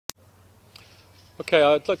Okay,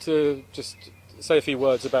 I'd like to just say a few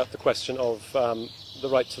words about the question of the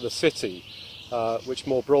right to the city, which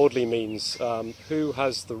more broadly means who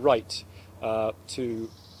has the right to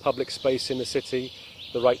public space in the city,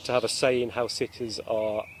 the right to have a say in how cities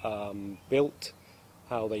are built,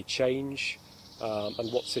 how they change,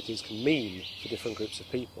 and what cities can mean for different groups of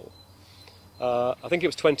people. I think it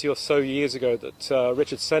was 20 or so years ago that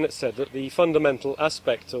Richard Sennett said that the fundamental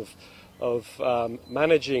aspect of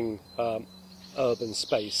managing urban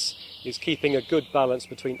space is keeping a good balance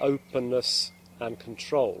between openness and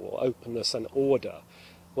control, or openness and order.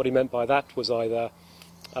 What he meant by that was either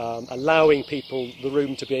allowing people the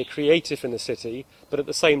room to be creative in the city, but at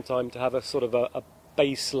the same time to have a sort of a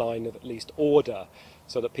baseline of at least order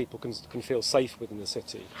so that people can feel safe within the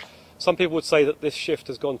city. Some people would say that this shift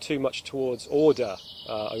has gone too much towards order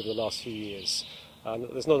over the last few years, and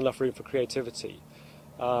that there's not enough room for creativity.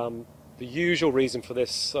 The usual reason for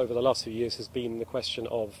this over the last few years has been the question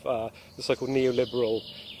of the so-called neoliberal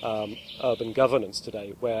urban governance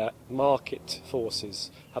today, where market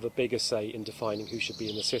forces have a bigger say in defining who should be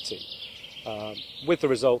in the city, with the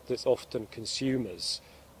result that it's often consumers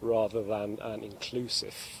rather than an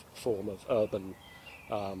inclusive form of urban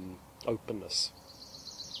openness.